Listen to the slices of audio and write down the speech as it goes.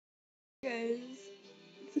Guys,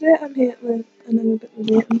 today I'm here with another bit of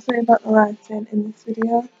video. I'm sorry about the lighting in this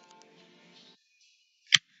video.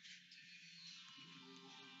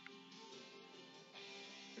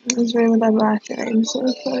 It's really bad lighting. I'm so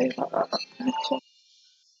sorry about that.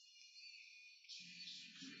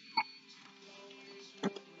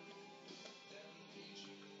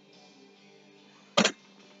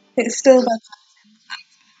 It's still bad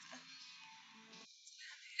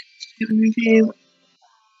to review.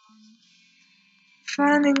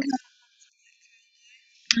 Finding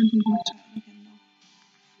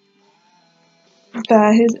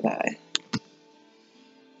by who's it by?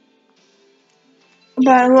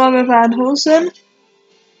 By Lara Hulzen.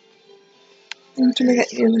 I'm trying to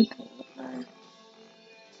get you the cover.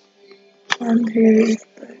 And here is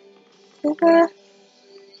the cover.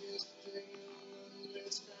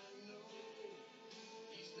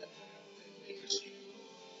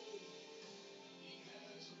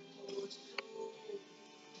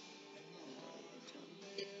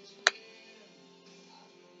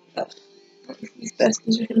 That's as best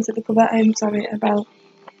as you can see the cover. I'm sorry about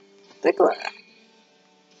the glare.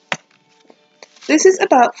 This is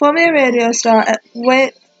about former radio star at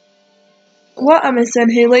What Emerson,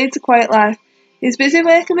 who leads a quiet life. He's busy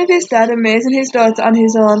working with his dad and raising his daughter on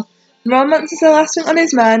his own. Romance is the last thing on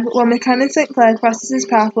his mind, but when McKenna St. Clair crosses his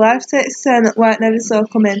path, life takes a turn that weren't never saw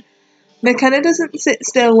coming. McKenna doesn't sit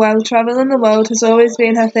still while travelling the world has always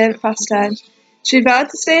been her favourite pastime. She vowed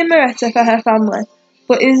to stay in Moretta for her family,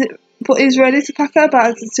 but is ready to pack her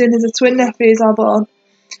bags as soon as her twin nephews are born.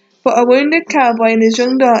 But a wounded cowboy and his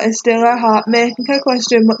young daughter steal her heart, making her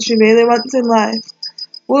question what she really wants in life.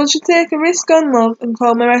 Will she take a risk on love and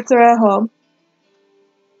call Moretta her home?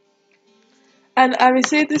 And I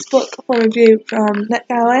received this book for review from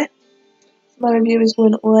Cowboy. My review is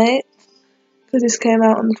going up late because this came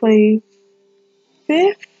out on the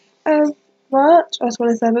 25th of March or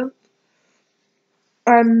 27th.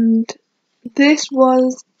 And this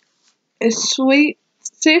was a sweet,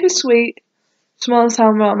 super sweet, small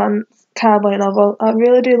town romance cowboy novel. I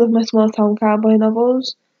really do love my small town cowboy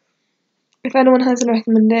novels. If anyone has any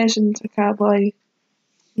recommendations for cowboy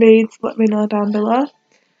reads, let me know down below.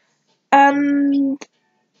 And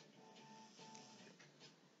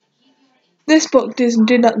this book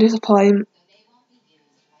did not disappoint.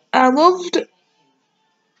 I loved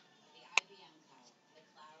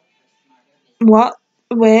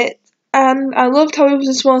and I loved how he was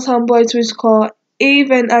a small town boy to his core,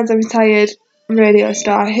 even as a retired radio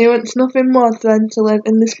star. He wants nothing more than to live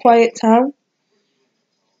in this quiet town,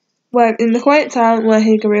 where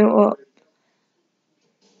he grew up.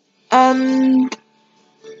 And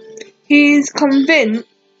he's convinced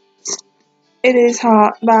in his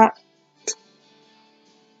heart that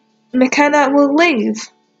McKenna will leave.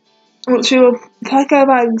 She will pack her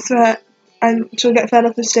bags and she'll get fed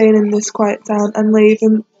up of staying in this quiet town and leave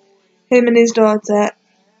him and his daughter,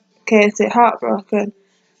 Katie, heartbroken.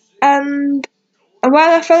 And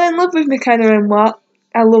while I fell in love with McKenna and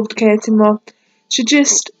I loved Katie more. She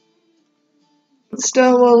just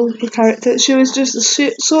stole all the character. She was just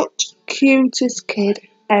such cutest kid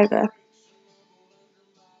ever.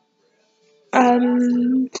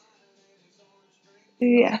 And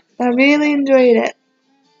yeah, I really enjoyed it.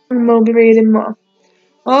 And we'll be reading more.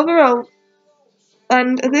 Overall,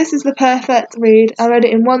 and this is the perfect read. I read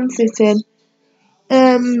it in one sitting.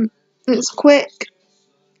 It's quick,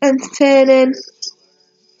 entertaining,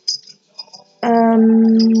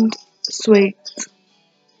 and sweet.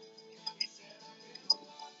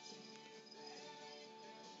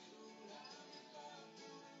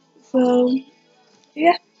 So,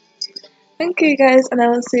 yeah. Thank you guys, and I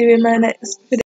will see you in my next video.